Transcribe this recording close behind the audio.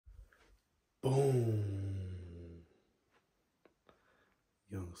Boom.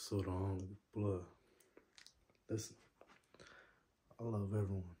 Young Sudo on the blood. Listen, I love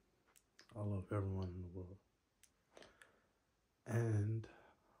everyone. I love everyone in the world. And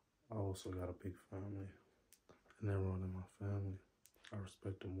I also got a big family. And everyone in my family, I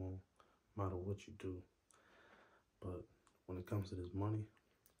respect them all, no matter what you do. But when it comes to this money,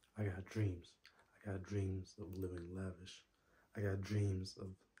 I got dreams. I got dreams of living lavish. I got dreams of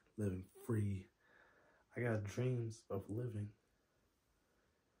living free. I got dreams of living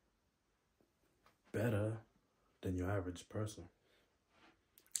better than your average person.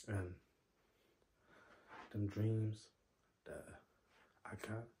 And them dreams that I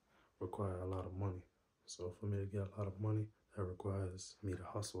got require a lot of money. So for me to get a lot of money, that requires me to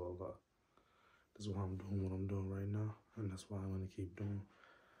hustle a lot. That's why I'm doing what I'm doing right now. And that's why I'm going to keep doing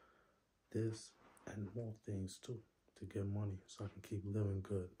this and more things too, to get money so I can keep living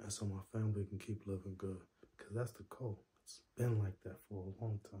good and so my family can keep living good. Because that's the goal. It's been like that for a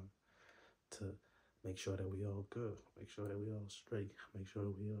long time, to make sure that we all good, make sure that we all straight, make sure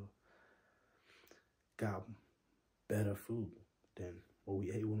that we all got better food than what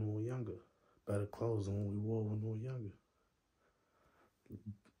we ate when we were younger, better clothes than what we wore when we were younger.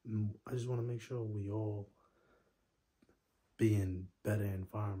 I just want to make sure we all be in better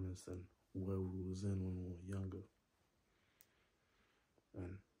environments than where we was in when we were younger.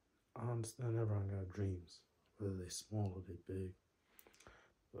 And I understand everyone got dreams, whether they small or they big,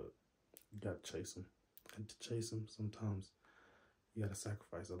 but you gotta chase them. And to chase them, sometimes you gotta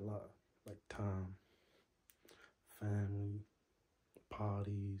sacrifice a lot, like time, family,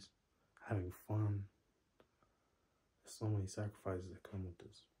 parties, having fun. There's so many sacrifices that come with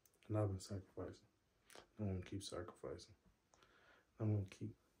this. And I've been sacrificing. I'm gonna keep sacrificing. I'm gonna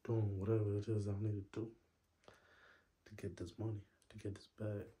keep doing whatever it is I need to do to get this money, to get this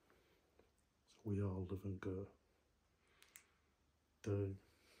bag, so we all living good. Dude,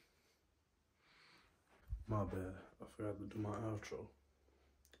 my bad, I forgot to do my outro.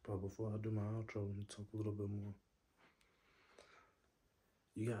 But before I do my outro, let me talk a little bit more.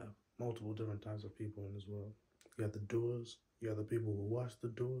 You got multiple different types of people in this world. You got the doers, you got the people who watch the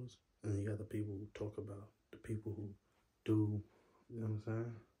doers, and you got the people who talk about, the people who do, you know what I'm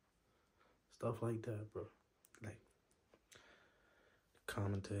saying? Stuff like that, bro. Like the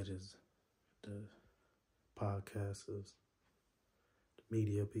commentators, the podcasters, the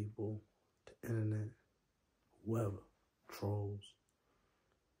media people, the internet, whoever, trolls.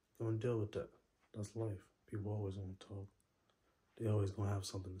 You're gonna deal with that. That's life. People always gonna talk. They always gonna have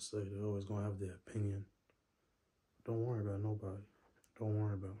something to say. They always gonna have their opinion. Don't worry about nobody. Don't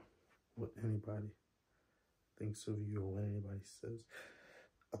worry about what anybody thinks of you or what anybody says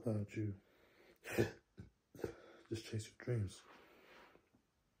about you. Just chase your dreams.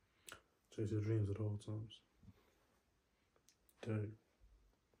 Chase your dreams at all times. Dude.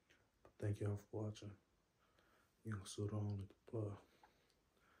 Thank y'all for watching. YoungSudo on the blood.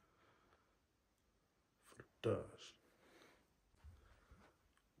 For the dash.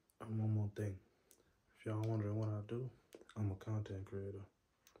 And one more thing. If y'all wondering what I do, I'm a content creator.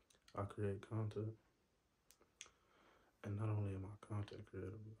 I create content. And not only am I a content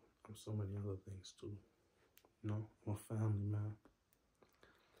creator, but I'm so many other things too. You know, I'm a family man.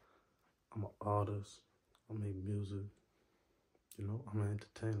 I'm an artist. I make music. You know, I'm an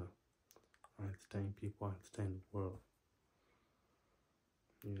entertainer. I entertain people. I entertain the world.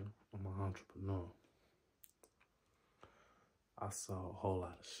 You know, I'm an entrepreneur. I saw a whole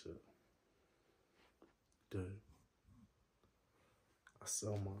lot of shit. Dude. I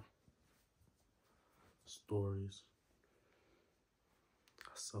sell my stories.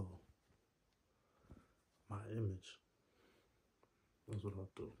 I sell my image. That's what I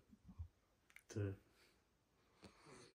do. Dude.